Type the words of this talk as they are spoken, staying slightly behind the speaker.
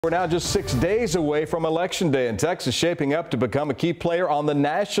We're now just 6 days away from Election Day, and Texas shaping up to become a key player on the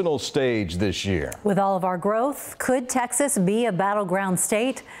national stage this year. With all of our growth, could Texas be a battleground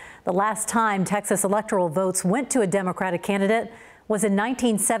state? The last time Texas electoral votes went to a Democratic candidate was in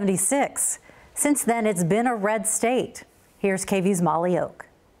 1976. Since then, it's been a red state. Here's KVUE's Molly Oak.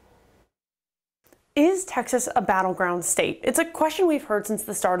 Is Texas a battleground state? It's a question we've heard since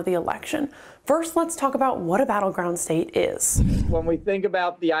the start of the election. First, let's talk about what a battleground state is. When we think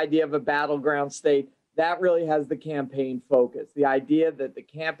about the idea of a battleground state, that really has the campaign focus. The idea that the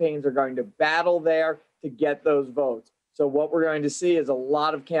campaigns are going to battle there to get those votes. So what we're going to see is a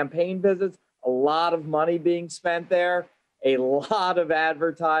lot of campaign visits, a lot of money being spent there, a lot of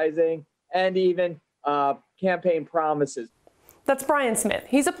advertising, and even campaign promises. That's Brian Smith.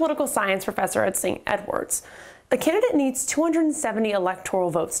 He's a political science professor at St. Edward's. A candidate needs 270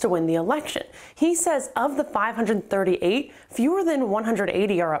 electoral votes to win the election. He says of the 538, fewer than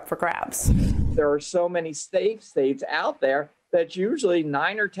 180 are up for grabs. There are so many states out there that usually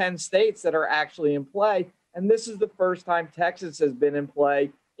 9 or 10 states that are actually in play. And this is the first time Texas has been in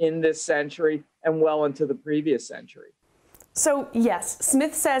play in this century and well into the previous century. So yes,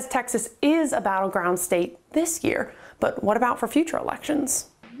 Smith says Texas is a battleground state this year, but what about for future elections?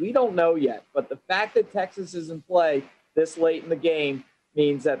 We don't know yet, but the fact that Texas is in play this late in the game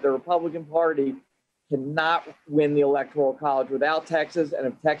means that the Republican Party cannot win the Electoral College without Texas, and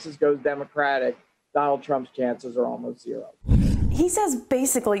if Texas goes Democratic, Donald Trump's chances are almost zero. He says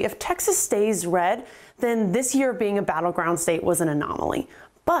basically if Texas stays red, then this year being a battleground state was an anomaly.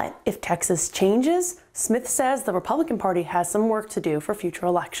 But if Texas changes, Smith says the Republican Party has some work to do for future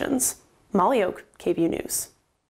elections. Molly Oak, KVUE News.